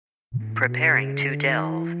Preparing to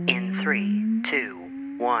delve in 3,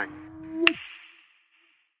 2, 1.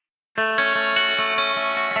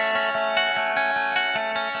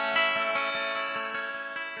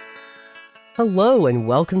 Hello and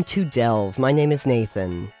welcome to Delve. My name is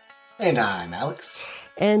Nathan. And I'm Alex.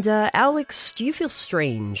 And Alex, do you feel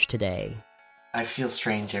strange today? I feel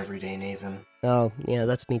strange every day, Nathan. Oh, yeah,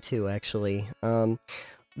 that's me too, actually. The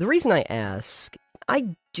reason I ask,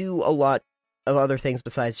 I do a lot of other things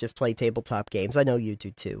besides just play tabletop games. I know you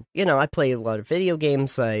do too. You know, I play a lot of video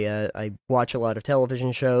games, I watch a lot of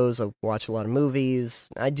television shows, I watch a lot of movies,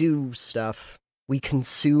 I do stuff. We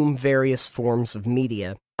consume various forms of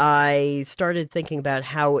media. I started thinking about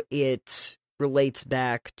how it relates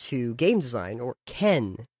back to game design, or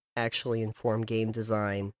can actually inform game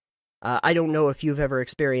design. I don't know if you've ever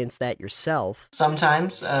experienced that yourself.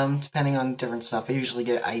 Sometimes, depending on different stuff, I usually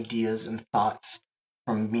get ideas and thoughts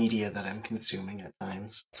from media that I'm consuming at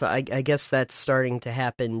times. So I guess that's starting to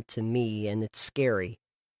happen to me, and it's scary.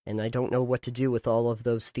 And I don't know what to do with all of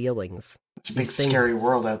those feelings. It's a big, scary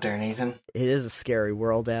world out there, Nathan. It is a scary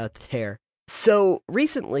world out there. So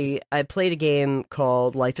recently, I played a game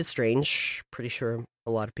called Life is Strange. Pretty sure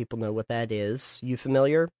a lot of people know what that is. You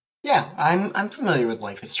familiar? Yeah, I'm familiar with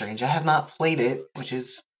Life is Strange. I have not played it, which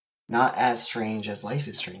is not as strange as Life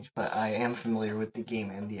is Strange, but I am familiar with the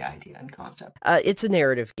game and the idea and concept. It's a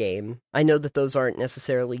narrative game. I know that those aren't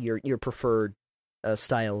necessarily your preferred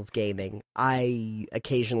style of gaming. I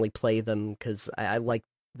occasionally play them because I like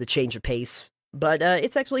the change of pace, but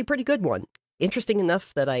it's actually a pretty good one. Interesting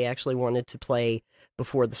enough that I actually wanted to play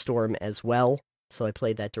Before the Storm as well, so I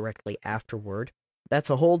played that directly afterward.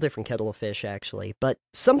 That's a whole different kettle of fish, actually. But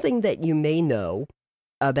something that you may know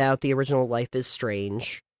about the original Life is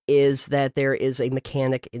Strange is that there is a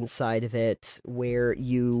mechanic inside of it where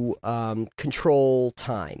you control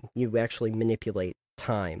time. You actually manipulate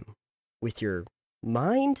time with your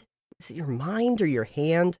mind? Is it your mind or your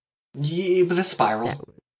hand? Yeah, with a spiral.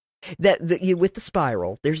 With the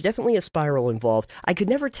spiral, there's definitely a spiral involved. I could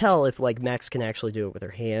never tell if like Max can actually do it with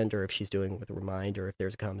her hand or if she's doing it with her mind or if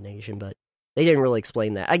there's a combination, but they didn't really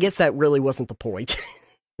explain that. I guess that really wasn't the point.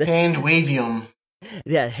 Hand wavium.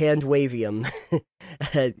 Yeah, hand wavium.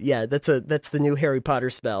 Yeah, that's the new Harry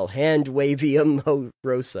Potter spell. Hand wavium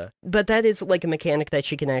rosa. But that is like a mechanic that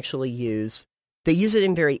she can actually use. They use it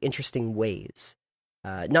in very interesting ways.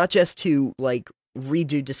 Not just to like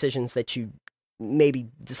redo decisions that you maybe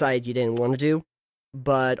decided you didn't want to do,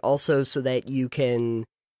 but also so that you can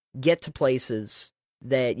get to places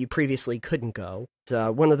that you previously couldn't go.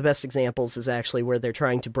 One of the best examples is actually where they're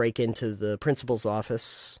trying to break into the principal's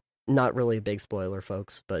office. Not really a big spoiler,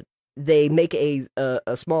 folks, but they make a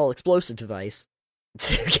small explosive device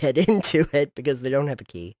to get into it because they don't have a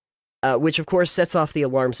key, which of course sets off the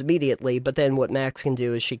alarms immediately, but then what Max can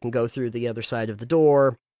do is she can go through the other side of the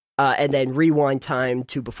door, and then rewind time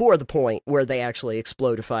to before the point where they actually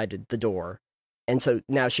explodified the door. And so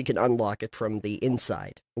now she can unlock it from the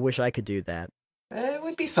inside. I wish I could do that. It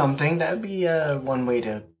would be something. That would be one way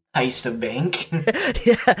to heist a bank.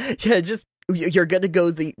 yeah, just you're gonna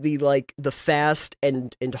go the fast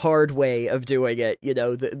and hard way of doing it, you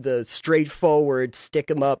know, the straightforward,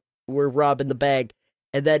 stick 'em up, we're robbing the bank,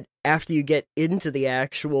 and then after you get into the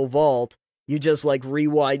actual vault, you just like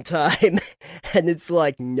rewind time, and it's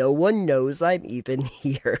like no one knows I'm even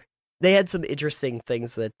here. They had some interesting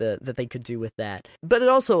things that they could do with that, but it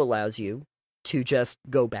also allows you to just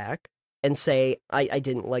go back and say, I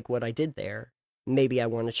didn't like what I did there. Maybe I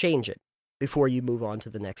want to change it before you move on to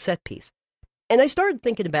the next set piece. And I started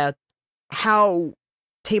thinking about how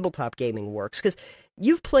tabletop gaming works, because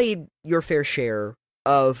you've played your fair share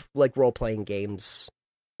of like role-playing games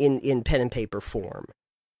in pen and paper form,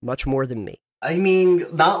 much more than me. I mean,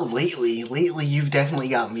 not lately. Lately, you've definitely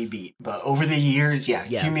got me beat. But over the years, yeah.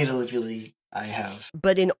 Cumulatively, I have.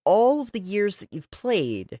 But in all of the years that you've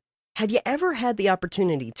played, have you ever had the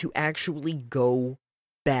opportunity to actually go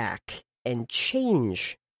back and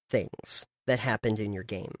change things that happened in your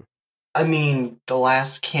game? I mean, the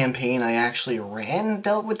last campaign I actually ran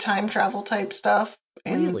dealt with time travel type stuff.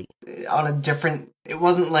 Really? On a different... It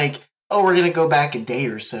wasn't like, oh, we're going to go back a day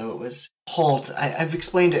or so. It was, I've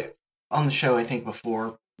explained it on the show, I think,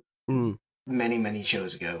 before, many, many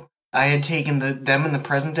shows ago. I had taken them in the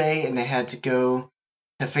present day, and they had to go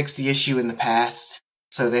to fix the issue in the past.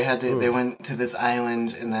 So they went to this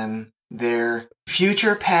island, and then their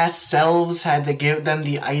future past selves had to give them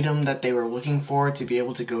the item that they were looking for to be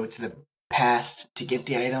able to go to the past to get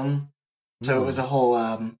the item. So it was a whole,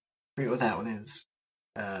 I forget what that one is.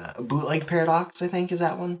 A bootleg paradox, I think, is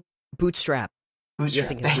that one? Bootstrap. You're Bootstrap.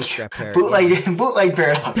 thinking of Thank Bootstrap you. Paradox. Bootleg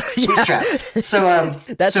Paradox. Yeah. Bootstrap. So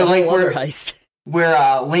that's so a like whole other where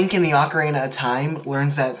heist. Link in the Ocarina of Time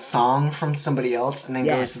learns that song from somebody else and then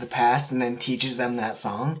goes to the past and then teaches them that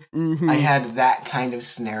song. Mm-hmm. I had that kind of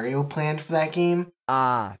scenario planned for that game.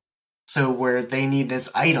 Ah. So where they need this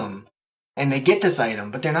item, and they get this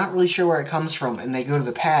item, but they're not really sure where it comes from, and they go to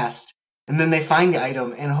the past, and then they find the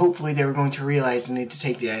item, and hopefully they were going to realize they need to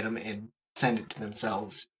take the item and send it to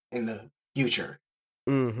themselves in the future.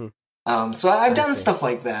 Mm-hmm. So I've done stuff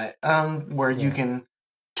like that, where you Yeah. can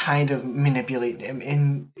kind of manipulate them.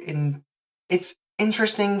 In it's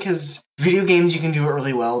interesting because video games you can do it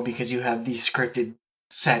really well because you have these scripted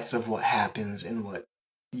sets of what happens and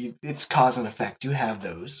it's cause and effect. You have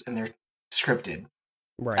those, and they're scripted.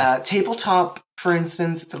 Right. Tabletop, for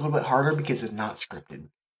instance, it's a little bit harder because it's not scripted.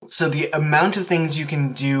 So the amount of things you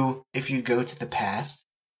can do if you go to the past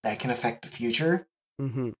that can affect the future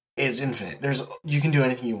is infinite. You can do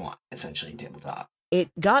anything you want, essentially, in tabletop. It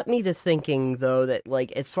got me to thinking, though, that,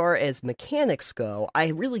 like, as far as mechanics go, I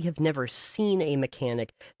really have never seen a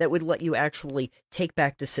mechanic that would let you actually take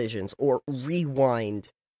back decisions or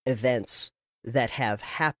rewind events that have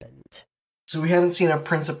happened. So we haven't seen a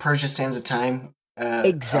Prince of Persia Sands of Time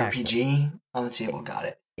RPG on the table. Got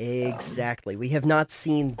it. Exactly. We have not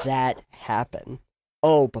seen that happen.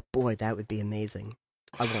 Oh, but boy, that would be amazing.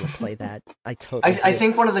 I want to play that. I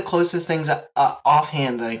think one of the closest things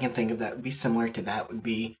offhand that I can think of that would be similar to that would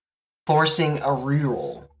be forcing a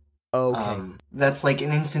reroll. Okay. That's like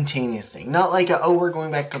an instantaneous thing. Not like we're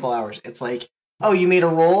going back a couple hours. It's like, oh, you made a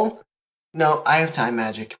roll? No, I have time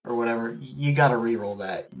magic or whatever. You gotta reroll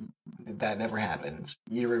that. That never happens.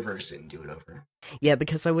 You reverse it and do it over. Yeah,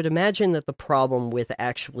 because I would imagine that the problem with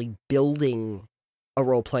actually building a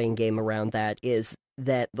role-playing game around that is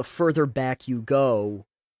that the further back you go,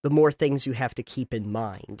 the more things you have to keep in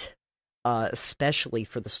mind, especially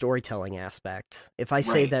for the storytelling aspect. If I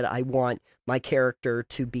say that I want my character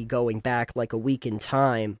to be going back like a week in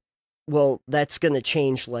time, well, that's going to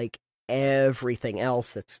change like everything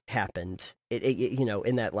else that's happened,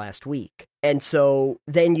 in that last week. And so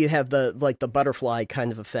then you have the butterfly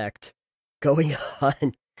kind of effect going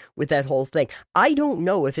on with that whole thing. I don't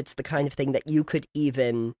know if it's the kind of thing that you could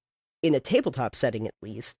even, in a tabletop setting at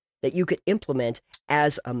least, that you could implement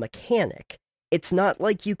as a mechanic. It's not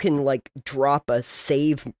like you can like drop a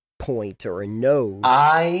save point or a node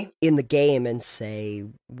in the game and say,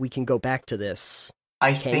 we can go back to this.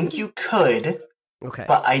 I think you could, okay,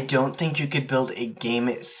 but I don't think you could build a game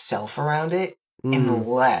itself around it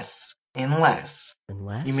unless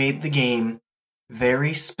you made the game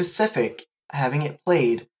very specific, having it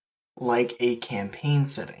played like a campaign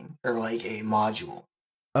setting or like a module.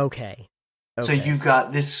 Okay. So you've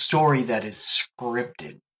got this story that is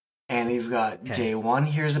scripted, and you've got day 1,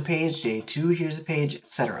 here's a page, day 2, here's a page,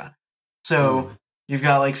 etc. So you've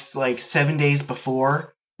got like 7 days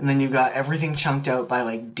before, and then you've got everything chunked out by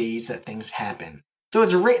like days that things happen. So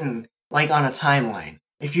it's written like on a timeline.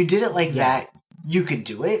 If you did it like that, you could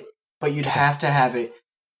do it, but you'd have to have it.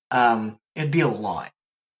 It'd be a lot.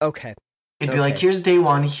 Okay. It'd be like, here's day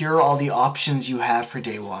 1, here are all the options you have for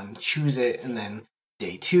day 1, choose it, and then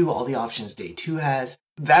day 2, all the options day 2 has.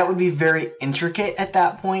 That would be very intricate at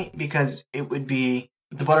that point because it would be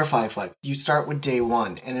the butterfly effect. You start with day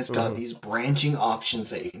 1, and it's got these branching options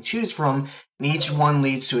that you can choose from, and each one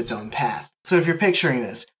leads to its own path. So if you're picturing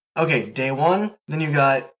this, okay, day 1, then you've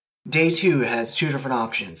got day 2 has 2 different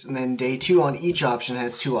options, and then day 2 on each option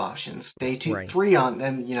has 2 options. Day 2, 3 on,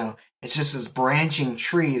 then, it's just this branching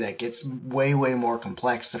tree that gets way, way more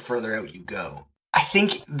complex the further out you go. I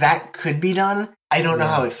think that could be done. I don't know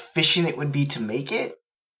how efficient it would be to make it.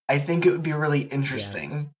 I think it would be really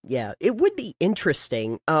interesting. Yeah, it would be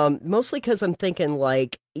interesting. Mostly because I'm thinking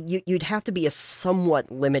like you'd have to be a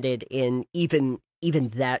somewhat limited in even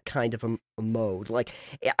that kind of a mode. Like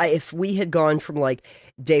if we had gone from like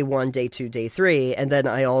day 1, day 2, day 3, and then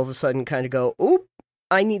I all of a sudden kind of go, oop,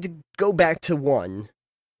 I need to go back to 1.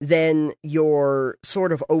 Then you're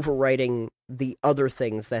sort of overwriting the other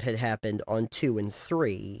things that had happened on 2 and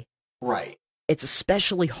 3. Right. It's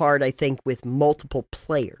especially hard, I think, with multiple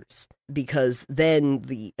players, because then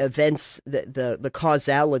the events, the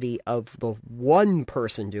causality of the one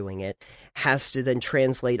person doing it has to then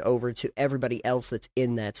translate over to everybody else that's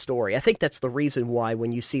in that story. I think that's the reason why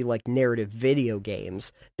when you see like narrative video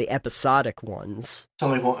games, the episodic ones, it's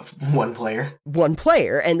only one player. One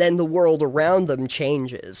player, and then the world around them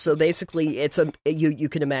changes. So basically, it's you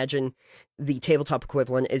can imagine the tabletop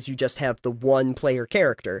equivalent is you just have the one player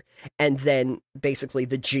character, and then basically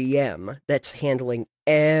the GM that's handling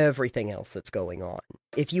everything else that's going on.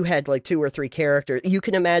 if you had like 2 or 3 characters, you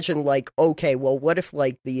can imagine like, okay, well, what if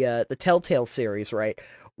like the Telltale series, right,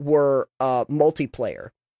 were multiplayer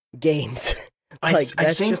games? Like I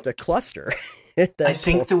that's think just a cluster at I that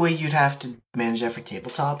think point. the way you'd have to manage that for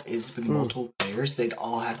tabletop is with Mm. multiple players, they'd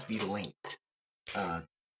all have to be linked uh,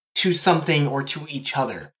 to something or to each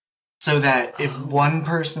other. So that Oh,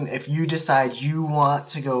 if you decide you want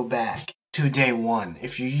to go back to day one,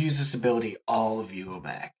 if you use this ability, all of you go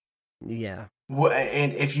back. yeah.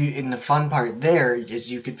 And and the fun part there is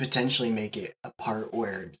you could potentially make it a part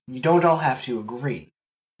where you don't all have to agree.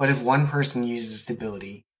 But if one person uses this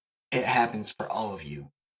ability, it happens for all of you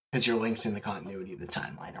because you're linked in the continuity of the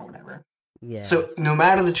timeline or whatever. Yeah. So no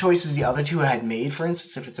matter the choices the other two had made, for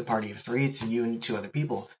instance, if it's a party of 3, it's you and 2 other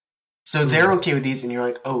people. So they're Mm. okay with these, and you're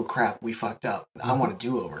like, oh crap, we fucked up. I want a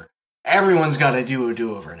do-over. Everyone's got to do a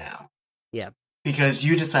do-over now Yeah. because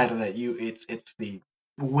you decided that it's the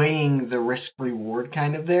weighing the risk reward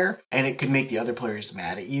kind of there, and it could make the other players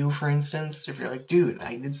mad at you, for instance, if you're like, dude,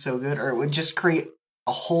 I did so good, or it would just create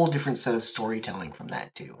a whole different set of storytelling from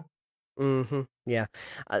that too. Mm-hmm. Yeah.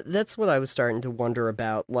 That's what I was starting to wonder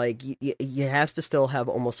about. Like, you have to still have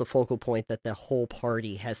almost a focal point that the whole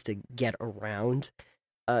party has to get around.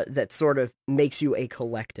 That sort of makes you a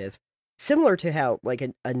collective. Similar to how like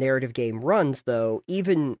a narrative game runs, though,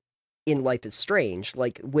 even in Life is Strange,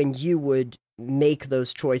 like when you would make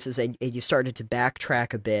those choices and you started to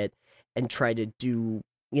backtrack a bit and try to do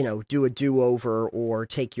a do-over or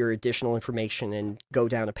take your additional information and go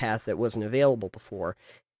down a path that wasn't available before.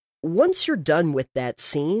 Once you're done with that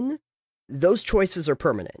scene, those choices are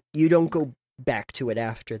permanent. You don't go back to it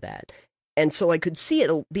after that. And so I could see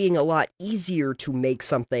it being a lot easier to make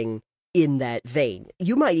something in that vein.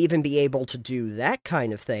 You might even be able to do that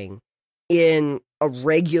kind of thing in a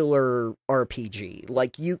regular RPG.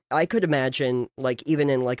 Like I could imagine like even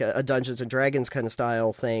in like a Dungeons and Dragons kind of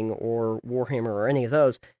style thing or Warhammer or any of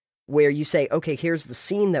those where you say, "Okay, here's the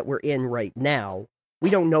scene that we're in right now. We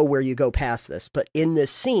don't know where you go past this, but in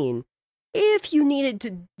this scene, if you needed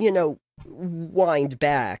to, wind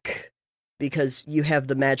back because you have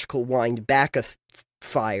the magical wind back of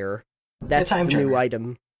fire. A That's time the new turner,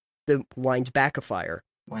 item, the wind back of fire.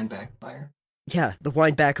 wind back fire. Yeah, the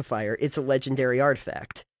wind back of fire. It's a legendary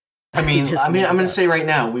artifact. I I mean, just made I'm it gonna up. say right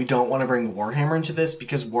now we don't want to bring Warhammer into this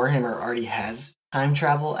because Warhammer already has time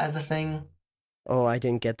travel as a thing. Oh, I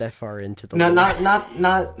didn't get that far into the No, lore.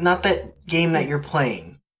 not that game that you're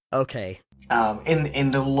playing. Okay.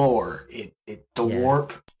 In the lore, the Yeah.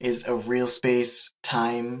 warp is a real space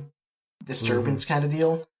time Mm-hmm. disturbance kind of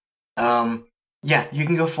deal. Um, yeah, you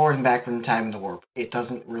can go forward and back from time in the warp. It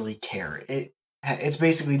doesn't really care. It's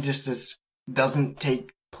basically just this doesn't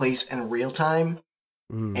take place in real time,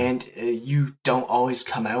 Mm. and you don't always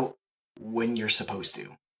come out when you're supposed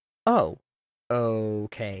to. Oh.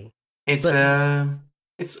 Okay. It's But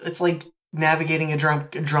it's like navigating a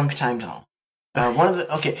drunk time tunnel. One of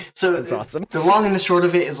the okay, so sounds awesome. the long and the short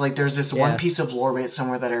of it is like there's this one Yeah. piece of lore bit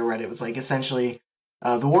somewhere that I read. It was like essentially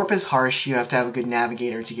the warp is harsh. You have to have a good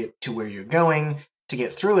navigator to get to where you're going to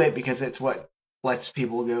get through it because it's what lets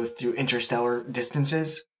people go through interstellar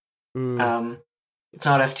distances. Mm. Um, it's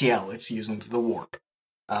not FTL. It's using the warp.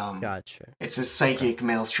 Gotcha. It's a Okay. psychic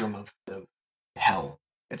maelstrom of hell.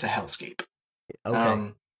 It's a hellscape. Okay.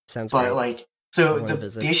 Um, Sounds but great. like, I so want to the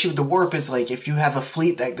visit. issue with the warp is like if you have a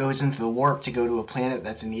fleet that goes into the warp to go to a planet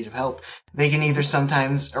that's in need of help, they can either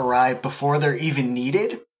sometimes arrive before they're even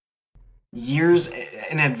needed, years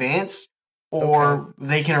in advance, Okay. or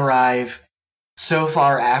they can arrive so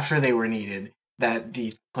far after they were needed that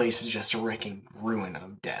the place is just a wrecking ruin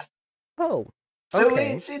of death. Oh. So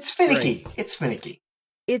Okay. it's Great. finicky. It's finicky.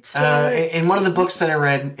 It's In one of the books that I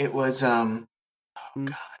read, it was oh mm,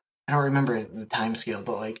 god, I don't remember the time scale,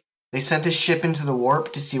 but like they sent this ship into the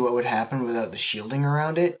warp to see what would happen without the shielding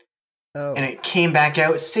around it, and oh. it came back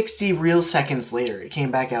out 60 real seconds later. It came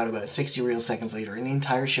back out about 60 real seconds later, and the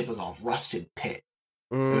entire ship was all rusted pit.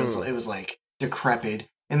 Mm. It was like decrepit,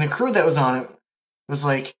 and the crew that was on it was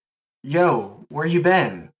like, "Yo, where you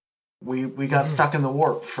been? We got stuck in the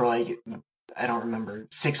warp for like I don't remember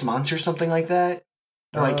 6 months or something like that."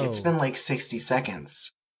 They're like, "It's Oh. been like 60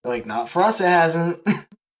 seconds." They're like, "Not for us, it hasn't."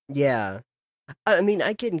 Yeah. I mean,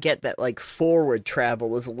 I can get that like forward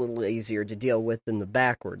travel is a little easier to deal with than the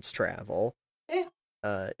backwards travel,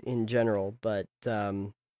 Yeah. in general, but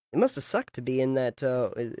it must have sucked to be in that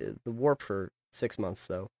the warp for 6 months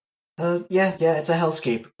though. Yeah, it's a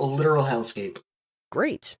hellscape, a literal hellscape.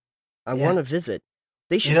 Great. I want Yeah, to visit.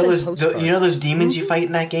 They should send you know postcards. those demons you Hmm. fight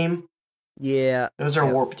in that game? Yeah. Those are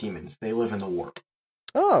Yeah. warp demons. They live in the warp.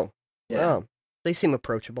 Oh. Yeah, Oh. They seem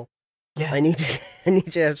approachable. yeah. I need to I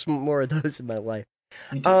need to have some more of those in my life.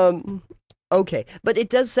 You do. Okay, but it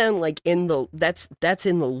does sound like that's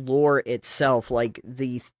in the lore itself. Like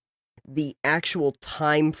the actual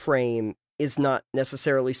time frame is not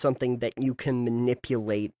necessarily something that you can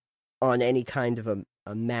manipulate on any kind of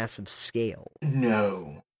a massive scale.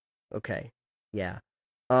 No. Okay, yeah.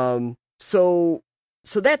 So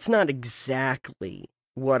that's not exactly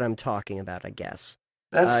what I'm talking about, I guess.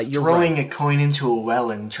 That's You're right. throwing a coin into a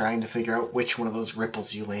well and trying to figure out which one of those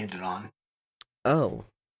ripples you landed on. Oh,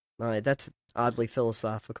 all right, that's oddly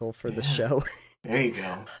philosophical for the Yeah. show. There you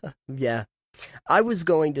go. Yeah. I was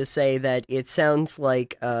going to say that it sounds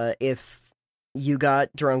like if you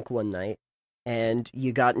got drunk one night and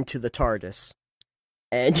you got into the TARDIS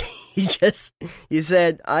and you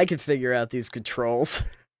said I could figure out these controls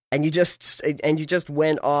and you just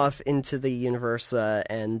went off into the universe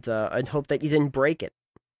and hope that you didn't break it.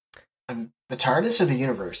 The TARDIS or the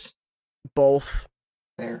universe? Both.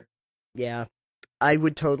 There. Yeah. I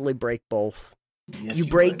would totally break both. Yes, You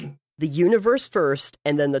you break would. the universe first,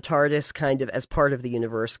 and then the TARDIS kind of, as part of the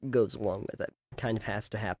universe, goes along with it. Kind of has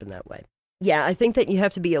to happen that way. Yeah, I think that you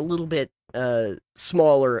have to be a little bit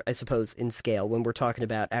smaller, I suppose, in scale when we're talking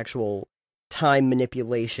about actual time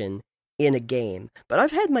manipulation in a game. But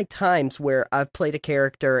I've had my times where I've played a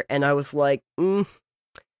character and I was like, I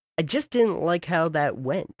just didn't like how that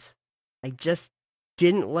went. I just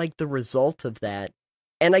didn't like the result of that.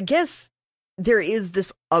 And I guess there is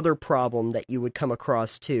this other problem that you would come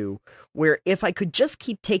across too, where if I could just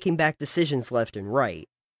keep taking back decisions left and right,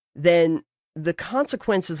 then the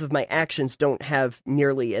consequences of my actions don't have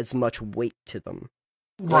nearly as much weight to them.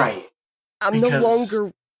 Like, Right. I'm no Because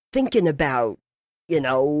longer thinking about,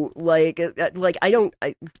 I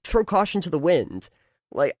throw caution to the wind.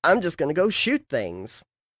 Like, I'm just gonna go shoot things.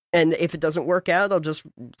 And if it doesn't work out, I'll just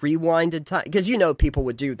rewind in time. Because people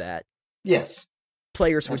would do that. yes,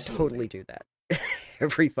 Players would totally absolutely. do that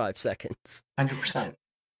every 5 seconds. 100%.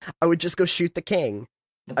 I would just go shoot the king.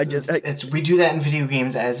 We do that in video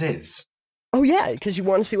games as is. Oh yeah, because you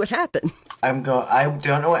want to see what happens. I don't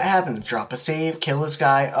know what happened. Drop a save, kill this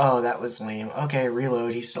guy. Oh, that was lame. Okay,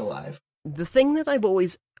 reload. He's still alive. The thing that I've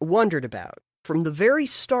always wondered about from the very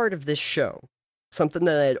start of this show, something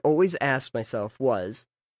that I had always asked myself was,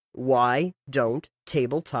 why don't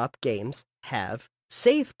tabletop games have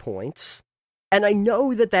save points? And I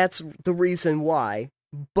know that that's the reason why,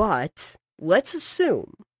 but let's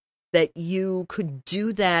assume that you could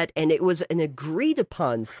do that and it was an agreed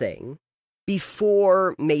upon thing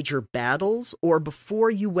before major battles or before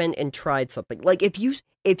you went and tried something. Like if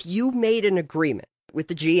you made an agreement with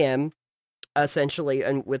the GM essentially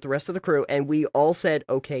and with the rest of the crew and we all said,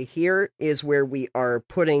 okay, here is where we are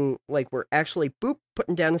putting, like, we're actually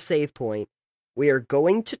putting down a save point. We are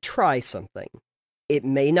going to try something. It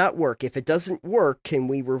may not work. If it doesn't work, can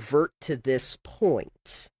we revert to this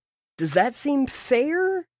point? Does that seem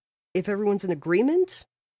fair if everyone's in agreement?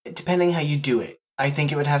 Depending how you do it, I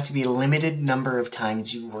think it would have to be a limited number of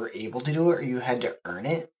times you were able to do it or you had to earn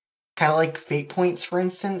it. Kind of like fate points, for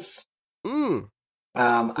instance.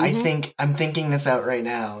 I think I'm thinking this out right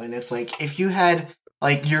now, and it's like if you had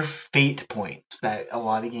like your fate points that a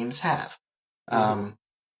lot of games have, and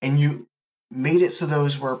you made it so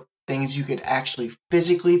those were things you could actually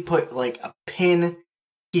physically put like a pin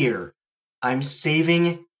here. I'm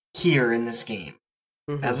saving here in this game.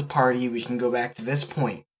 As a party, we can go back to this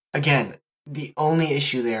point. Again, the only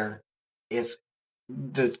issue there is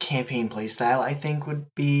the campaign playstyle, I think, would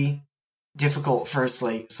be difficult first.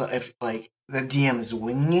 Like, so if like the DM is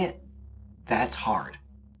winging it, that's hard.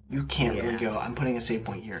 You can't really go, I'm putting a save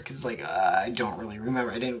point here, because like, I don't really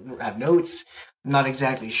remember. I didn't have notes. I'm not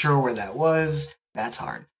exactly sure where that was. That's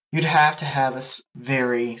hard. You'd have to have a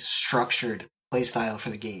very structured playstyle for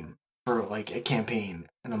the game, for like a campaign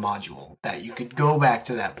and a module, that you could go back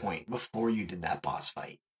to that point before you did that boss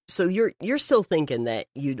fight. So you're still thinking that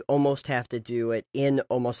you'd almost have to do it in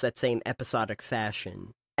almost that same episodic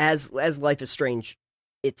fashion as Life is Strange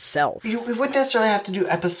itself. You wouldn't necessarily have to do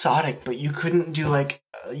episodic, but you couldn't do like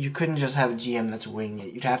you couldn't just have a GM that's winging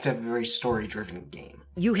it. You'd have to have a very story-driven game.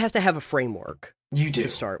 You have to have a framework. You do to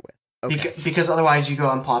start with. Okay. Because otherwise you go,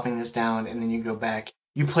 I'm plopping this down, and then you go back.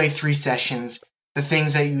 You play 3 sessions. The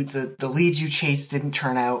things that the leads you chased didn't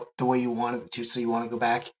turn out the way you wanted it to, so you want to go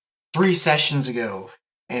back 3 sessions ago.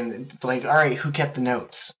 And it's like, all right, who kept the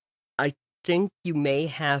notes? I think you may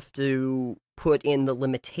have to put in the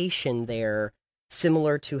limitation there,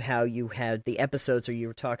 similar to how you had the episodes, or you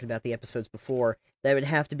were talking about the episodes before, that would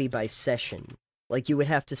have to be by session. Like, you would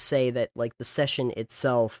have to say that, like, the session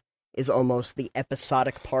itself is almost the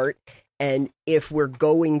episodic part, and if we're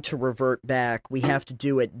going to revert back, we have to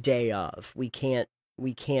do it day of. We can't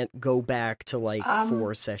we can't go back to like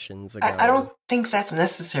 4 sessions ago. I don't think that's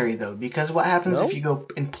necessary though, because what happens No? if you go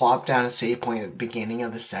and plop down a save point at the beginning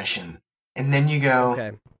of the session, and then you go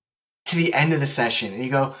to the end of the session, and you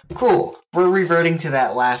go, cool, we're reverting to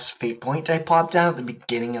that last fate point I plopped down at the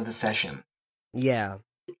beginning of the session. Yeah.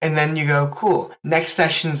 And then you go, cool, next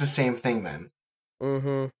session's the same thing then.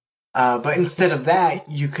 Mm-hmm. But instead of that,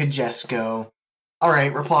 you could just go, all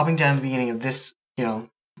right, we're plopping down at the beginning of this,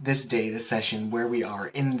 this day, this session, where we are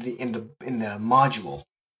in the module.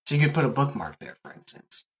 So you could put a bookmark there, for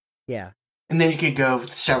instance. Yeah. And then you could go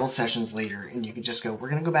several sessions later, and you could just go, we're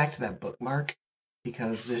going to go back to that bookmark,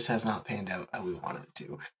 because this has not panned out how we wanted it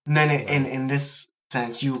to. And then in this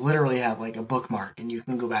sense, you literally have like a bookmark, and you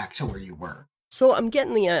can go back to where you were. So I'm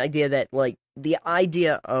getting the idea that, like, the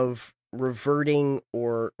idea of reverting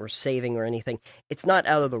or saving or anything, it's not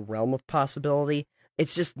out of the realm of possibility.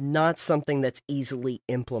 It's just not something that's easily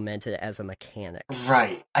implemented as a mechanic.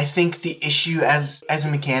 Right. I think the issue as a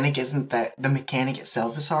mechanic isn't that the mechanic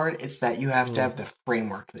itself is hard, it's that you have to have the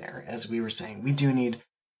framework there, as we were saying. We do need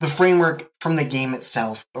the framework from the game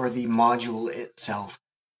itself, or the module itself,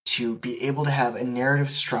 to be able to have a narrative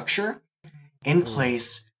structure in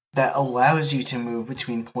place that allows you to move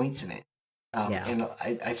between points in it. And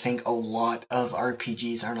I think a lot of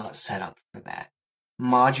RPGs are not set up for that.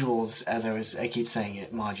 Modules, I keep saying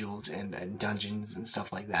it, modules and dungeons and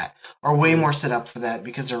stuff like that are way more set up for that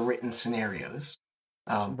because they're written scenarios.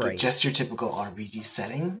 But just your typical RPG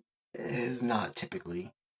setting is not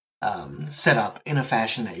typically set up in a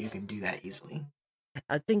fashion that you can do that easily.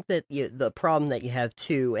 I think that the problem that you have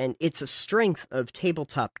too, and it's a strength of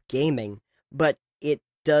tabletop gaming, but it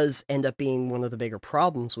does end up being one of the bigger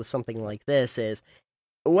problems with something like this, is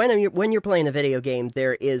when you're playing a video game,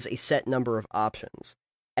 there is a set number of options,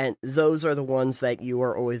 and those are the ones that you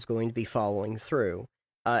are always going to be following through.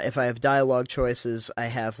 If I have dialogue choices, I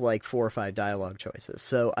have like 4 or 5 dialogue choices,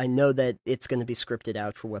 so I know that it's going to be scripted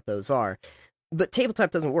out for what those are. But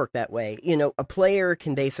tabletop doesn't work that way. A player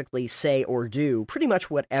can basically say or do pretty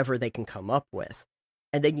much whatever they can come up with,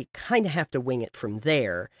 and then you kind of have to wing it from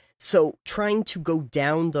there. So trying to go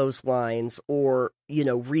down those lines or,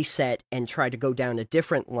 reset and try to go down a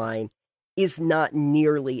different line is not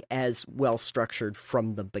nearly as well structured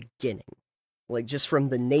from the beginning. Like, just from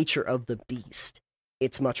the nature of the beast,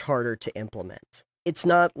 it's much harder to implement. It's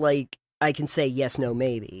not like I can say yes, no,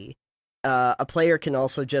 maybe. A player can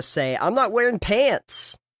also just say, I'm not wearing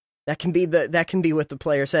pants. That can be what the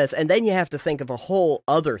player says, and then you have to think of a whole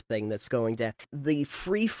other thing that's going down. The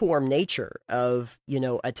free-form nature of,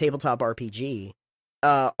 a tabletop RPG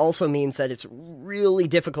also means that it's really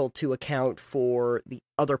difficult to account for the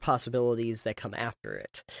other possibilities that come after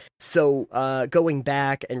it. So going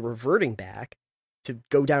back and reverting back to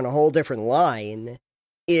go down a whole different line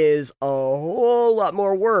is a whole lot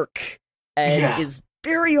more work, and is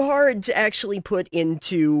very hard to actually put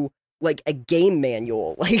into like a game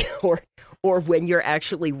manual, like or when you're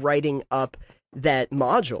actually writing up that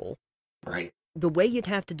module. Right. The way you'd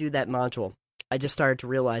have to do that module, I just started to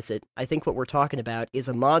realize it. I think what we're talking about is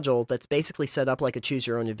a module that's basically set up like a choose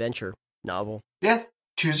your own adventure novel. Yeah,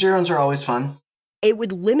 choose your owns are always fun. It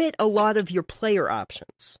would limit a lot of your player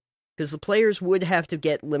options, because the players would have to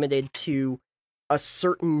get limited to a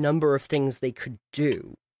certain number of things they could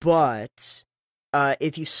do. But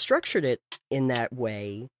if you structured it in that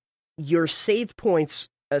way, your save points,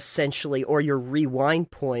 essentially, or your rewind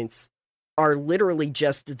points, are literally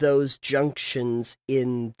just those junctions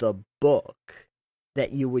in the book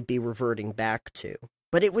that you would be reverting back to.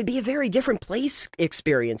 But it would be a very different place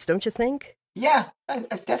experience, don't you think? Yeah,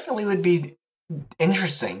 it definitely would be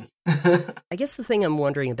interesting. I guess the thing I'm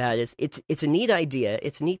wondering about is, it's a neat idea,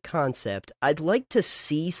 it's a neat concept. I'd like to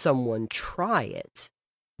see someone try it,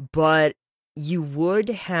 but you would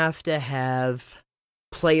have to have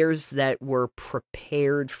players that were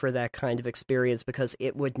prepared for that kind of experience, because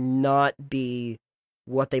it would not be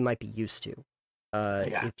what they might be used to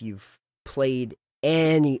if you've played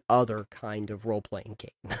any other kind of role-playing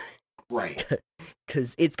game. Right.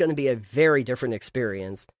 Because it's going to be a very different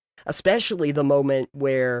experience, especially the moment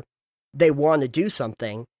where they want to do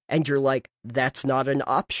something and you're like, that's not an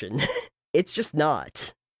option. It's just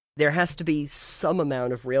not. There has to be some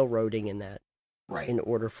amount of railroading in that. Right. In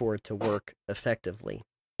order for it to work effectively.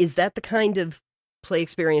 Is that the kind of play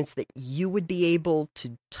experience that you would be able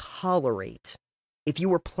to tolerate if you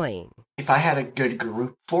were playing? If I had a good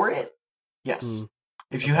group for it, yes.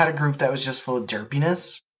 If you had a group that was just full of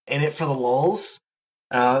derpiness, in it for the lulz,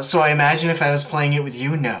 so I imagine if I was playing it with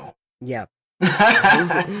you, no. Yeah.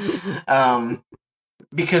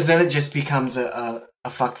 Because then it just becomes a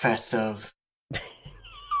fuckfest of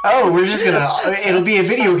Oh, we're just gonna. It'll be a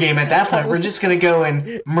video game at that point. We're just gonna go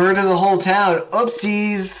and murder the whole town.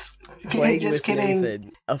 Oopsies. Playing Just with kidding.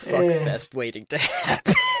 Nathan, a fuckfest waiting to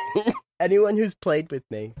happen. Anyone who's played with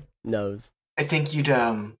me knows. I think you'd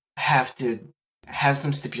have to have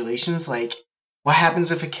some stipulations, like what happens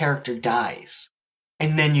if a character dies,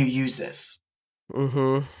 and then you use this.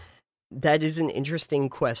 Mm-hmm. That is an interesting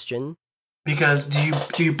question. Because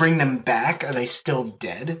do you bring them back? Are they still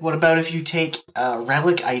dead? What about if you take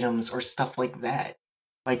relic items or stuff like that,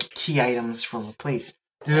 like key items from a place?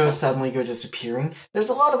 Do those suddenly go disappearing? There's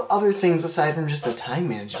a lot of other things aside from just the time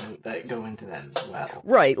management that go into that as well.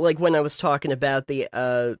 Right, like when I was talking about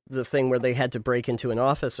the thing where they had to break into an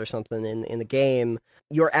office or something in the game,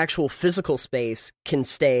 your actual physical space can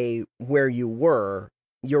stay where you were.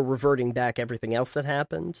 You're reverting back everything else that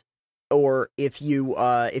happened. Or if you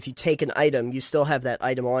take an item, you still have that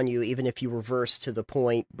item on you, even if you reverse to the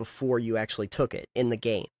point before you actually took it in the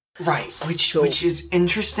game. Right, which is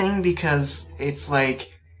interesting because it's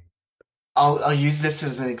like I'll use this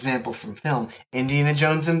as an example from film. Indiana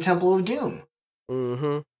Jones and Temple of Doom.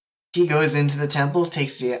 Mm-hmm. He goes into the temple,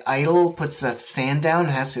 takes the idol, puts the sand down,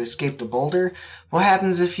 and has to escape the boulder. What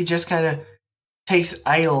happens if he just kind of takes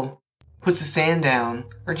idol, puts the sand down,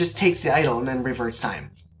 or just takes the idol and then reverts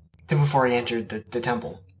time to before he entered the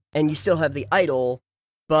temple? And you still have the idol,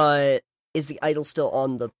 but is the idol still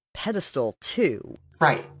on the pedestal too?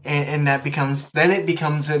 Right, and that becomes an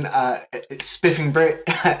spiffing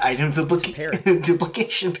item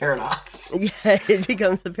duplication paradox. Yeah, it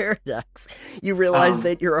becomes a paradox. You realize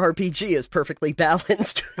that your RPG is perfectly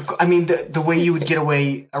balanced. I mean, the way you would get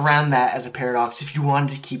away around that as a paradox, if you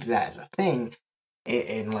wanted to keep that as a thing,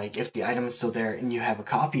 and like if the item is still there and you have a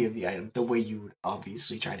copy of the item, the way you would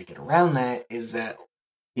obviously try to get around that is that,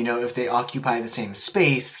 you know, if they occupy the same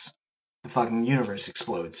space, the fucking universe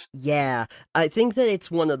explodes. Yeah, I think that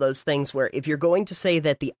it's one of those things where if you're going to say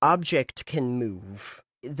that the object can move,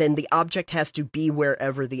 then the object has to be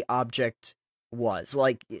wherever the object was.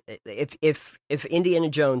 Like, if Indiana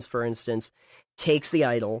Jones, for instance, takes the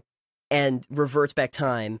idol and reverts back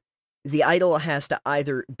time, the idol has to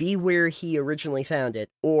either be where he originally found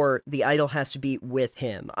it, or the idol has to be with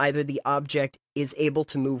him. Either the object is able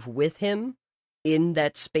to move with him in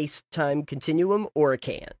that space-time continuum, or it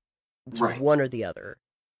can't. It's right. One or the other.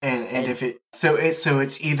 And if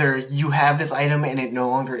it's either you have this item and it no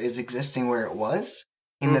longer is existing where it was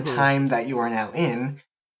in the time that you are now in,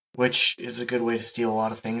 which is a good way to steal a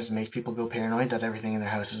lot of things and make people go paranoid that everything in their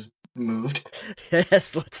house is moved.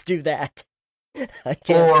 Yes, let's do that.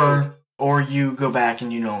 Or you go back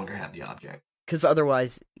and you no longer have the object. Because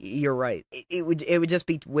otherwise, you're right. It would just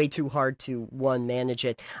be way too hard to, one, manage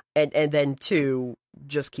it, and then two,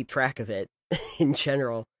 just keep track of it in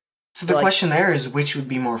general. So the question there is, which would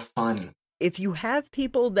be more fun? If you have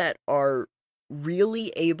people that are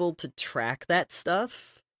really able to track that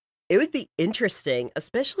stuff, it would be interesting,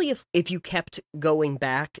 especially if you kept going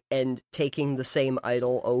back and taking the same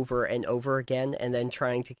idol over and over again, and then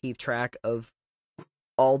trying to keep track of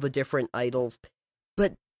all the different idols.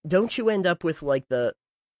 But don't you end up with, like, the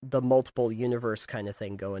multiple universe kind of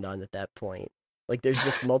thing going on at that point? Like, there's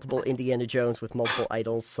just multiple Indiana Jones with multiple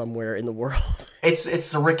idols somewhere in the world.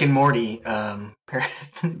 It's the Rick and Morty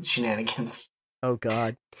shenanigans. Oh,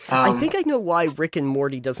 God. I think I know why Rick and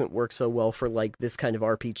Morty doesn't work so well for, like, this kind of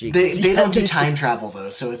RPG. They don't do time travel, though,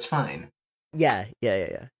 so it's fine. Yeah.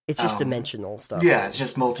 It's just dimensional stuff. Yeah, it's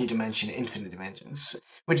just multi-dimension, infinite dimensions,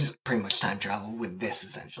 which is pretty much time travel with this,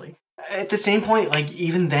 essentially. At the same point, like,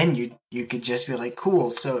 even then, you could just be like,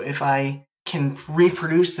 cool, so if I can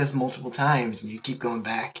reproduce this multiple times and you keep going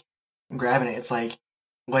back and grabbing it, it's like,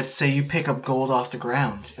 let's say you pick up gold off the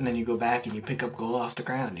ground, and then you go back and you pick up gold off the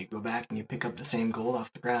ground, you go back and you pick up the same gold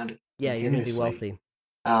off the ground. Yeah, you're going to be wealthy.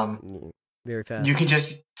 Very fast. You can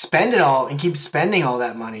just spend it all and keep spending all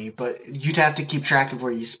that money, but you'd have to keep track of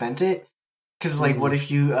where you spent it. Because, like, what if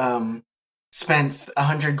you spent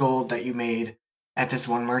 100 gold that you made at this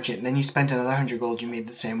one merchant, and then you spent another 100 gold you made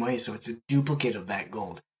the same way, so it's a duplicate of that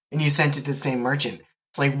gold, and you sent it to the same merchant.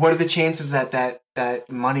 It's like, what are the chances that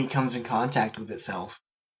money comes in contact with itself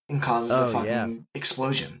and causes a fucking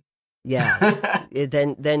explosion? Yeah.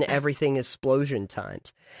 Then everything is explosion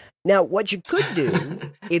times. Now, what you could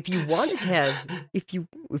do, if you wanted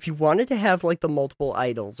to have like the multiple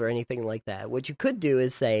idols or anything like that, what you could do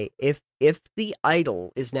is say, if the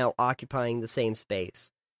idol is now occupying the same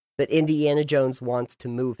space, but Indiana Jones wants to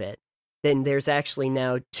move it, then there's actually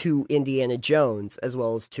now two Indiana Jones as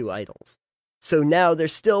well as two idols. So now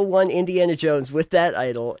there's still one Indiana Jones with that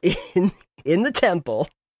idol in the temple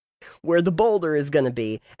where the boulder is going to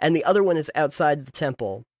be, and the other one is outside the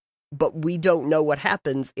temple. but we don't know what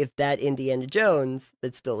happens if that Indiana Jones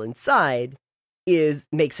that's still inside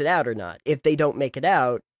makes it out or not. If they don't make it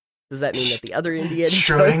out, does that mean that the other Indiana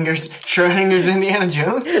Schrodinger's Indiana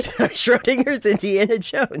Jones? Schrodinger's Indiana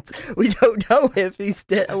Jones. We don't know if he's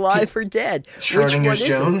alive or dead. Schrodinger's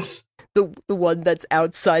Jones? The one that's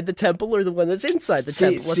outside the temple or the one that's inside the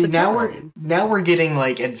temple? See, now we're getting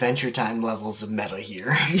like Adventure Time levels of meta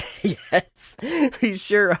here. Yes, we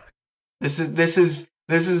sure are. This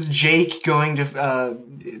is Jake going to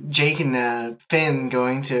Jake and Finn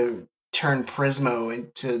going to turn Prismo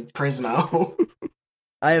into Prismo.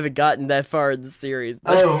 I haven't gotten that far in the series.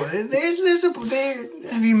 Oh,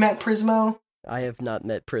 have you met Prismo? I have not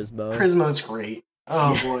met Prismo. Prismo's great.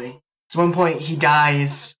 Oh boy. So at one point he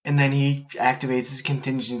dies, and then he activates his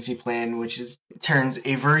contingency plan, which turns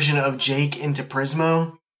a version of Jake into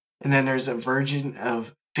Prismo, and then there's a version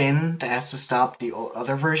of Finn that has to stop the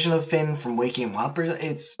other version of Finn from waking him up.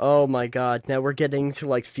 Oh my god, now we're getting to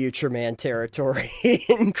like Future Man territory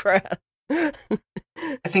and crap. I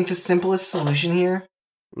think the simplest solution here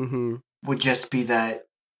mm-hmm. would just be that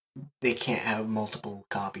they can't have multiple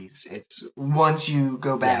copies. It's once you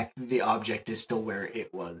go back, the object is still where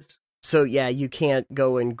it was. So yeah, you can't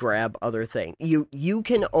go and grab other things. You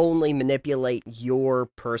can only manipulate your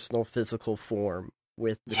personal physical form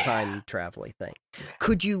with the time traveling thing.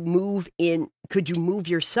 Could you move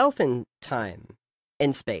yourself in time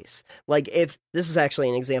and space? Like, if this is actually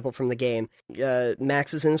an example from the game,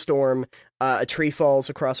 Max is in a storm, a tree falls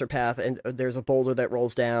across her path, and there's a boulder that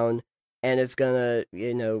rolls down, and it's gonna,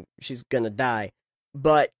 she's gonna die.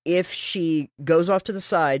 But if she goes off to the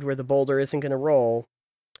side where the boulder isn't gonna roll,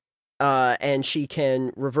 and she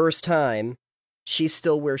can reverse time, she's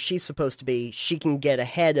still where she's supposed to be. She can get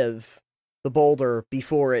ahead of the boulder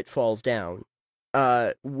before it falls down.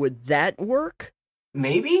 Would that work?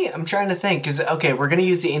 Maybe? I'm trying to think, because, okay, we're going to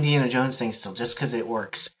use the Indiana Jones thing still, just because it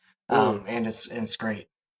works. And it's great.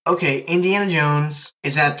 Okay, Indiana Jones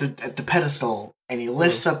is at the pedestal, and he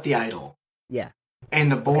lifts up the idol. Yeah.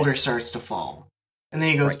 And the boulder starts to fall. And then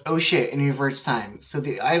he goes, oh shit, and he reverts time. So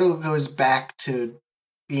the idol goes back to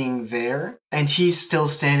being there, and he's still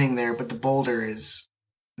standing there, but the boulder is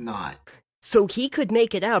not. So he could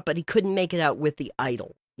make it out, but he couldn't make it out with the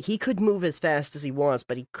idol. He could move as fast as he wants,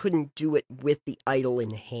 but he couldn't do it with the idol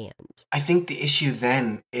in hand. I think the issue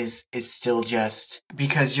then is still just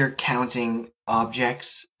because you're counting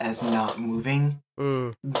objects as not moving,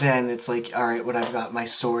 then it's like, all right, I've got my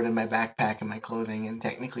sword and my backpack and my clothing, and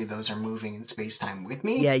technically those are moving in space-time with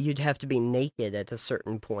me. Yeah, you'd have to be naked at a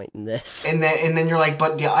certain point in this. And then you're like,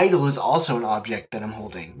 but the idol is also an object that I'm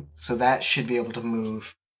holding, so that should be able to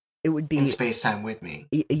move. It would be in space-time with me.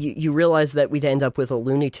 You realize that we'd end up with a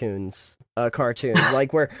Looney Tunes cartoon,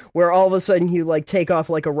 like where all of a sudden you like take off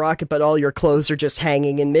like a rocket, but all your clothes are just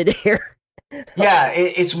hanging in midair. Yeah,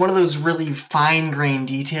 it's one of those really fine-grained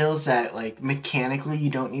details that like mumechanically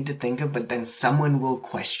you don't need to think of, but then someone will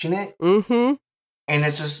question it. Mm-hmm. And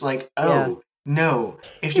it's just like, no,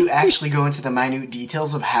 if you actually go into the minute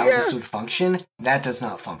details of how this would function, that does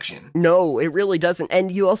not function. No, it really doesn't.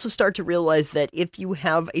 And you also start to realize that if you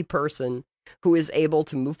have a person who is able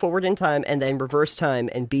to move forward in time and then reverse time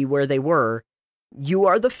and be where they were, you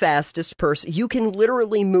are the fastest person. You can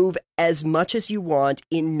literally move as much as you want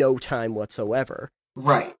in no time whatsoever.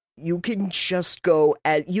 Right. You can just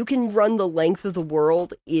you can run the length of the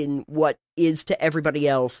world in what is to everybody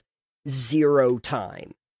else 0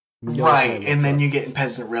 time. No right, and then you get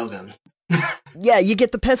peasant railgun. Yeah, you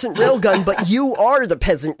get the peasant railgun, but you are the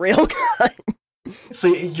peasant railgun. So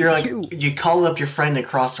you're like, you call up your friend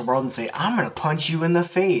across the world and say, I'm going to punch you in the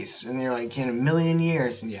face. And you're like, in a million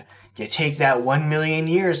years. And you take that 1 million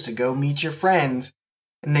years to go meet your friend.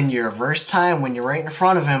 And then you reverse time when you're right in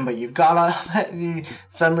front of him, but you've got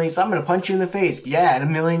suddenly it's, I'm going to punch you in the face. Yeah, in a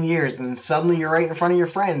million years. And then suddenly you're right in front of your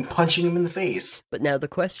friend, punching him in the face. But now the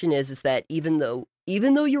question is that even though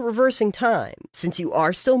you're reversing time, since you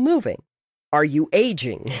are still moving, are you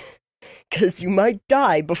aging? Because you might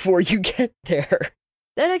die before you get there.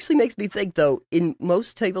 That actually makes me think, though, in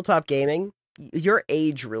most tabletop gaming, your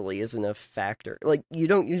age really isn't a factor. Like, you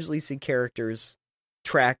don't usually see characters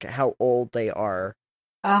track how old they are.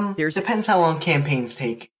 Depends how long campaigns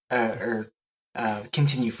take or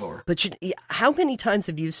continue for. But how many times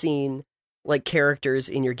have you seen like characters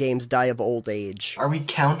in your games die of old age? Are we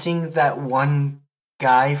counting that one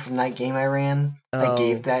guy from that game I ran that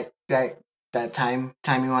gave that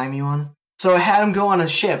timey-wimey one? So I had him go on a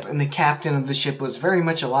ship, and the captain of the ship was very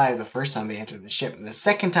much alive the first time they entered the ship. And the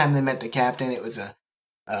second time they met the captain, it was a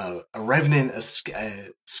revenant,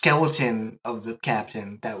 a skeleton of the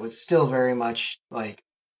captain that was still very much like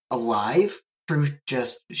alive, through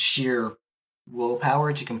just sheer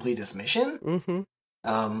willpower to complete his mission.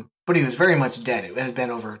 Mm-hmm. But he was very much dead. It had been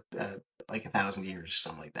over like 1,000 years or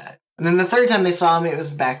something like that. And then the third time they saw him, it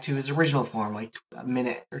was back to his original form, like a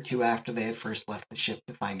minute or two after they had first left the ship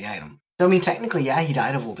to find the item. So, I mean, technically, yeah, he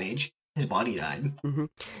died of old age. His body died. Mm-hmm.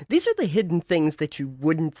 These are the hidden things that you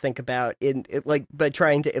wouldn't think about by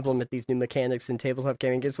trying to implement these new mechanics in tabletop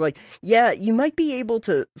gaming. It's like, yeah, you might be able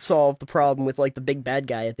to solve the problem with like the big bad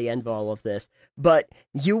guy at the end of all of this, but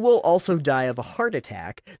you will also die of a heart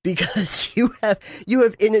attack because you have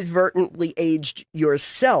inadvertently aged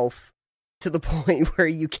yourself to the point where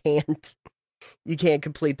you can't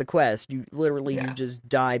complete the quest. You literally you just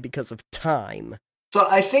die because of time. So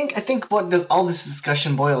I think what all this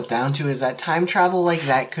discussion boils down to is that time travel like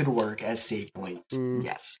that could work as save points.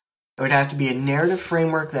 Yes. It would have to be a narrative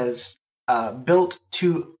framework that is built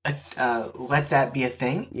to let that be a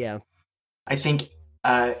thing. Yeah. I think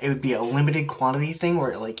it would be a limited quantity thing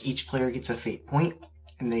where like each player gets a fate point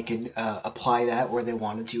and they could apply that where they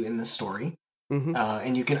wanted to in the story. Mm-hmm.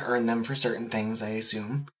 And you can earn them for certain things, I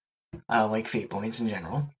assume, like fate points in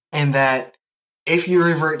general. And that if you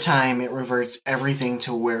revert time, it reverts everything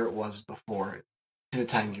to where it was before, to the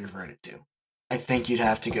time you revert it to. I think you'd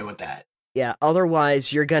have to go with that. Yeah,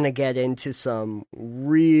 otherwise you're gonna get into some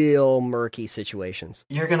real murky situations.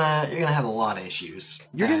 You're gonna have a lot of issues.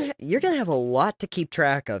 You're gonna have a lot to keep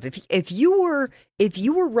track of. If you were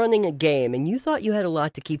running a game and you thought you had a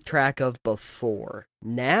lot to keep track of before,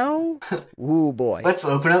 now, ooh boy. Let's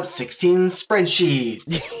open up 16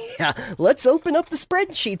 spreadsheets. Yeah, let's open up the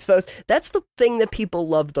spreadsheets, folks. That's the thing that people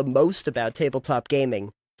love the most about tabletop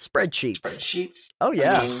gaming. Spreadsheets. Spreadsheets? Oh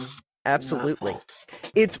yeah. I mean, absolutely.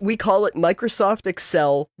 We call it Microsoft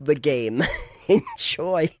Excel the game.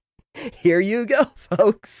 Enjoy. Here you go,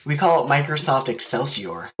 folks. We call it Microsoft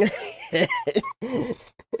Excelsior.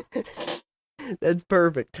 That's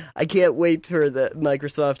perfect. I can't wait for the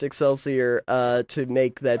Microsoft Excelsior to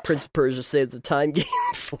make that Prince of Persia Sands of Time game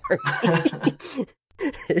for me.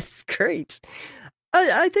 It's great.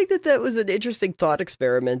 I think that was an interesting thought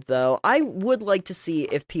experiment, though. I would like to see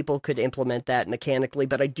if people could implement that mechanically,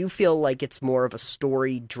 but I do feel like it's more of a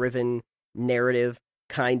story-driven narrative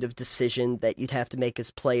kind of decision that you'd have to make as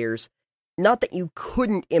players. Not that you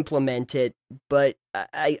couldn't implement it, but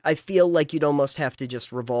I feel like you'd almost have to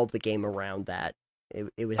just revolve the game around that.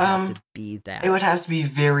 It would have to be that. It would have to be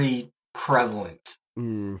very prevalent.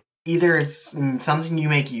 Either it's something you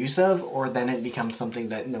make use of, or then it becomes something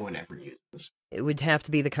that no one ever uses. It would have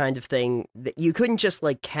to be the kind of thing that you couldn't just,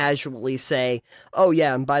 like, casually say, oh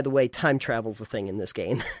yeah, and by the way, time travel's a thing in this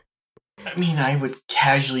game. I mean, I would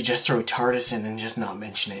casually just throw TARDIS in and just not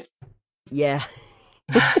mention it. Yeah.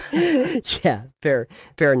 Yeah, fair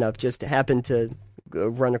enough. Just happen to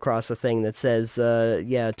run across a thing that says,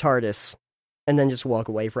 yeah, TARDIS, and then just walk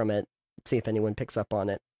away from it, see if anyone picks up on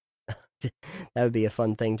it. That would be a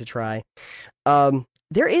fun thing to try.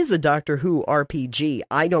 There is a Doctor Who RPG.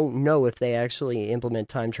 I don't know if they actually implement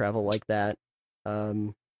time travel like that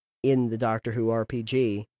in the Doctor Who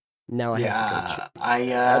RPG. Now I have to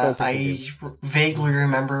go I vaguely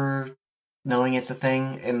remember knowing it's a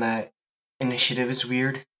thing, and that initiative is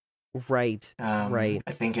weird. Right. Right.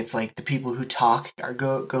 I think it's like the people who talk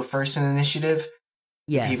go first in initiative.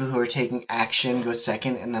 Yes. The people who are taking action go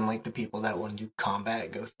second, and then like the people that want to do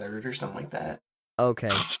combat go third or something like that. Okay.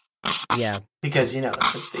 Yeah. Because it's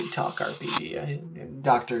a big talk RPG.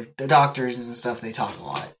 The doctors and stuff, they talk a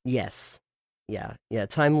lot. Yes. Yeah. Yeah.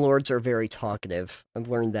 Time Lords are very talkative. I've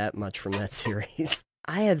learned that much from that series.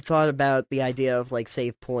 I had thought about the idea of like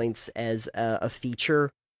save points as a feature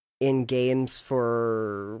in games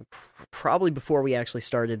for probably before we actually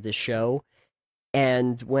started this show.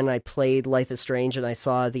 And when I played Life is Strange and I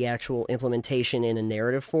saw the actual implementation in a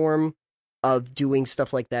narrative form of doing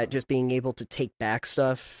stuff like that, just being able to take back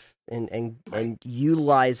stuff and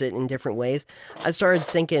utilize it in different ways, I started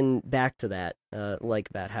thinking back to that,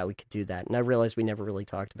 about how we could do that. And I realized we never really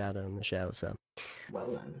talked about it on the show, so.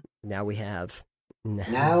 Well then. Now we have.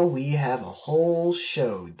 Now we have a whole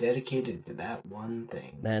show dedicated to that one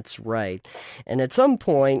thing. That's right. And at some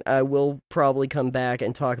point, I will probably come back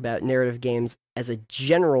and talk about narrative games as a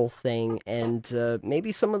general thing, and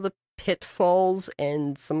maybe some of the pitfalls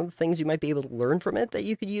and some of the things you might be able to learn from it that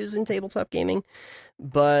you could use in tabletop gaming.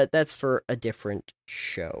 But that's for a different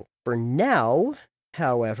show. For now,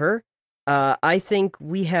 however, I think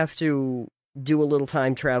we have to do a little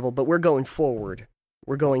time travel, but we're going forward.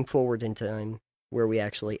 We're going forward in time, where we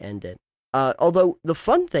actually end it. Although the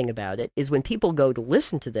fun thing about it is when people go to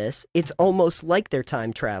listen to this, it's almost like they're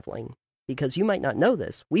time traveling. Because you might not know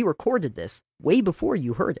this, we recorded this way before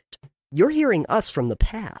you heard it. You're hearing us from the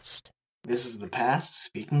past. This is the past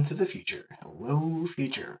speaking to the future. Hello,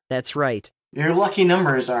 future. That's right. Your lucky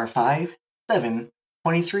numbers are 5, 7,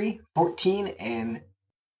 23, 14, and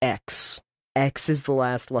X. X is the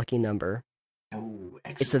last lucky number. oh,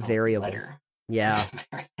 X It's is a variable. letter. Yeah.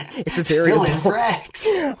 It's a variable. Fill in for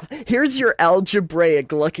X. Here's your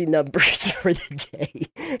algebraic lucky numbers for the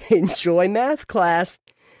day. Enjoy math class.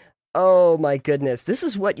 Oh my goodness. This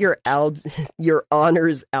is what your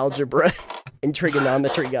honors algebra and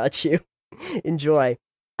trigonometry got you. Enjoy.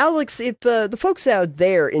 Alex, if the folks out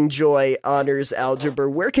there enjoy honors algebra,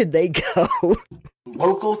 where could they go?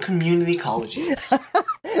 Local community colleges.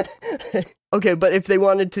 Okay, but if they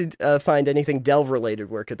wanted to find anything Delve related,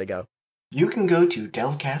 where could they go? You can go to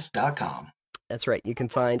delvecast.com. That's right. You can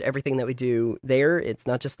find everything that we do there. It's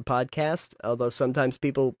not just the podcast, although sometimes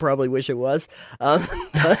people probably wish it was. But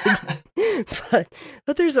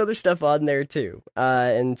there's other stuff on there too.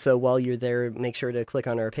 And so while you're there, make sure to click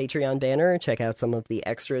on our Patreon banner, check out some of the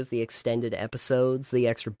extras, the extended episodes, the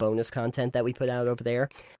extra bonus content that we put out over there.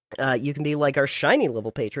 You can be like our shiny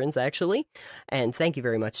level patrons, actually. And thank you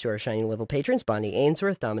very much to our shiny level patrons, Bonnie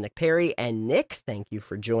Ainsworth, Dominic Perry, and Nick. Thank you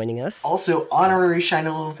for joining us. Also, honorary shiny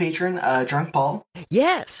level patron, Drunk Paul.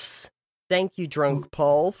 Yes! Thank you, Drunk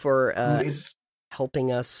Paul, for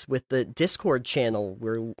helping us with the Discord channel.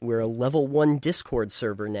 We're a level 1 Discord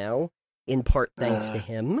server now, in part thanks to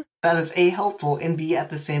him. That is A, helpful, and B, at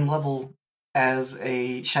the same level as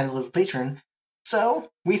a shiny level patron. So,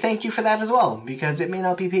 we thank you for that as well, because it may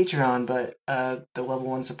not be Patreon, but the level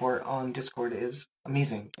 1 support on Discord is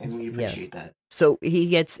amazing, and we appreciate that. So he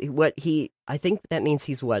gets I think that means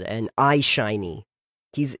he's what? An iShiny.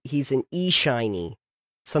 He's an eShiny.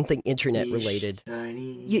 Something internet related.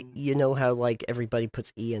 You know how like everybody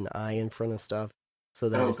puts E and I in front of stuff? So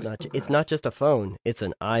that it's not just a phone, it's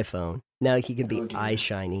an iPhone. Now he can be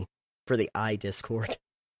iShiny for the iDiscord.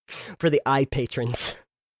 For the iPatrons.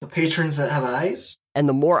 The patrons that have eyes? And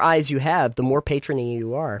the more eyes you have, the more patrony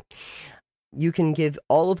you are. You can give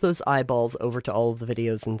all of those eyeballs over to all of the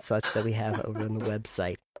videos and such that we have over on the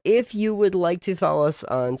website. If you would like to follow us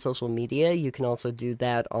on social media, you can also do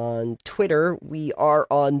that on Twitter. We are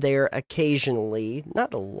on there occasionally,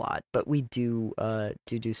 not a lot, but we do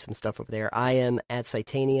some stuff over there. I am at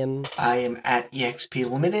Citanium. I am at EXP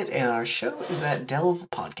Limited, and our show is at Delve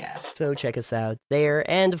Podcast. So check us out there.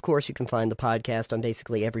 And of course, you can find the podcast on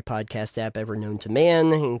basically every podcast app ever known to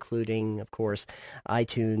man, including, of course,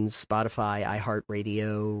 iTunes, Spotify,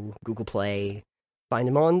 iHeartRadio, Google Play. Find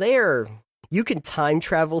them on there. You can time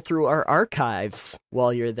travel through our archives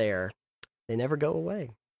while you're there. They never go away.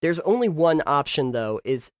 There's only one option, though,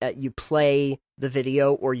 is that you play the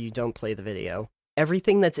video or you don't play the video.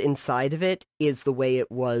 Everything that's inside of it is the way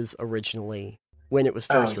it was originally when it was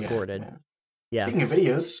first recorded. Yeah. Speaking of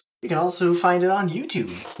videos, you can also find it on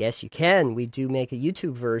YouTube. Yes, you can. We do make a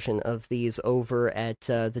YouTube version of these over at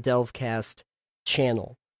the Delvecast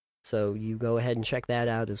channel. So you go ahead and check that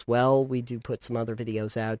out as well. We do put some other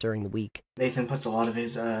videos out during the week. Nathan puts a lot of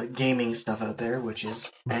his gaming stuff out there, which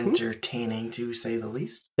is entertaining to say the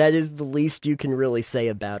least. That is the least you can really say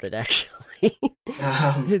about it, actually.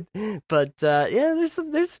 But yeah, there's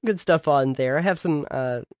some good stuff on there. I have some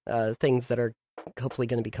things that are hopefully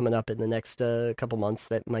going to be coming up in the next couple months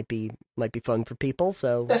that might be fun for people.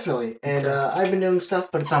 So definitely. And I've been doing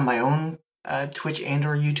stuff, but it's on my own Twitch and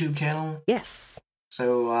or YouTube channel. Yes.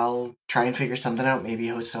 So I'll try and figure something out, maybe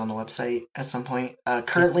host it on the website at some point.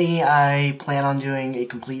 Currently, I plan on doing a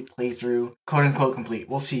complete playthrough, quote-unquote complete.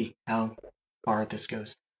 We'll see how far this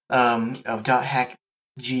goes, of .hack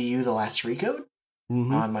GU, the last recode,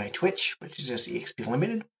 on my Twitch, which is just EXP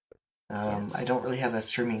Limited. I don't really have a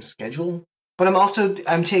streaming schedule, but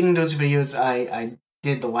I'm taking those videos. I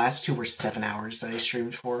did the last 2 were 7 hours that I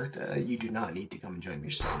streamed for. You do not need to come and join me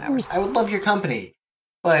for 7 hours. I would love your company,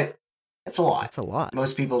 but it's a lot. It's a lot.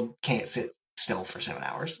 Most people can't sit still for 7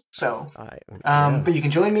 hours. So, but you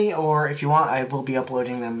can join me, or if you want, I will be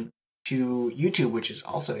uploading them to YouTube, which is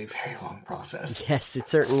also a very long process. Yes, it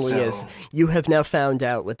certainly is. You have now found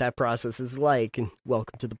out what that process is like, and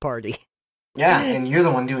welcome to the party. Yeah, and you're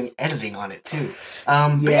the one doing editing on it, too.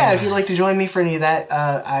 But yeah, if you'd like to join me for any of that,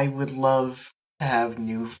 I would love to have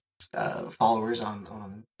new followers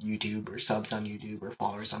on YouTube, or subs on YouTube, or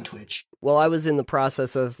followers on Twitch. Well, I was in the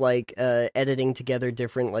process of editing together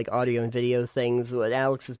different audio and video things. What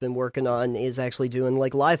Alex has been working on is actually doing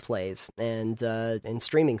live plays and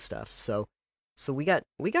streaming stuff. So we got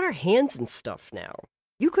our hands in stuff now.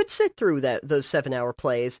 You could sit through those 7-hour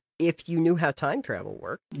plays if you knew how time travel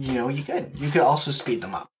worked. You could. You could also speed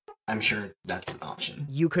them up. I'm sure that's an option.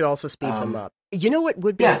 You could also speed them up. You know what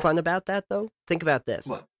would be fun about that, though? Think about this.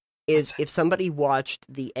 What? is if somebody watched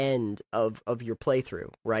the end of your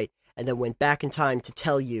playthrough, right, and then went back in time to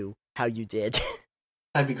tell you how you did.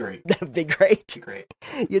 That'd be great. That'd be great. That'd be great.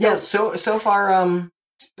 You know, yeah, so far,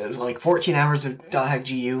 like 14 hours of .hack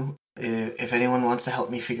GU. If anyone wants to help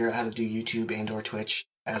me figure out how to do YouTube and or Twitch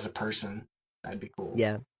as a person, that'd be cool.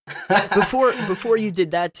 Yeah. Before you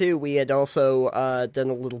did that too, we had also done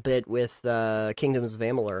a little bit with Kingdoms of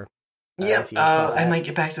Amalur. I might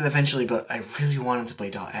get back to that eventually, but I really wanted to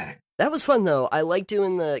play .hack. That was fun though. I like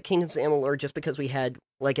doing the Kingdoms of Amalur just because we had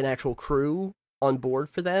like an actual crew on board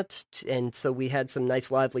for that, and so we had some nice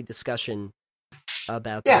lively discussion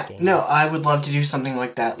about that game. No, I would love to do something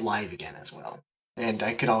like that live again as well. And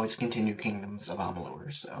I could always continue Kingdoms of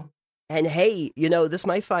Amalur, so. And hey, this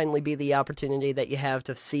might finally be the opportunity that you have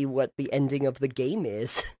to see what the ending of the game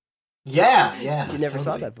is. Yeah. You never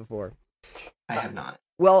saw that before. I have not.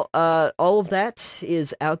 Well, all of that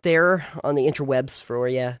is out there on the interwebs for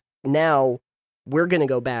you. Now, we're going to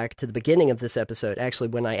go back to the beginning of this episode. Actually,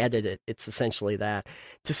 when I edit it, it's essentially that.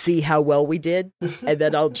 To see how well we did, and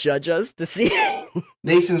then I'll judge us to see...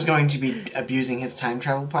 Nathan's going to be abusing his time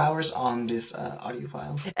travel powers on this audio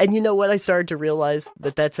file. And you know what? I started to realize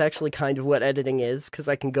that that's actually kind of what editing is, because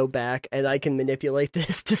I can go back and I can manipulate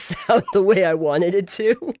this to sound the way I wanted it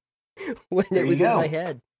to when it was in my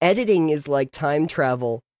head. Editing is like time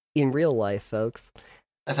travel in real life, folks.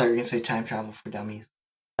 I thought you were going to say time travel for dummies.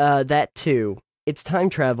 That too. It's time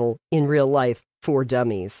travel in real life for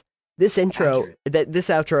dummies. This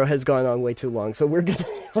outro has gone on way too long, so we're going to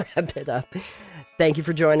wrap it up. Thank you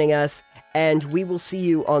for joining us, and we will see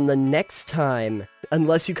you on the next time,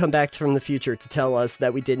 unless you come back from the future to tell us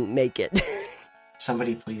that we didn't make it.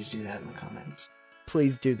 Somebody please do that in the comments.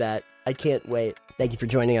 Please do that. I can't wait. Thank you for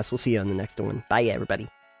joining us. We'll see you on the next one. Bye, everybody.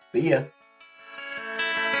 See ya.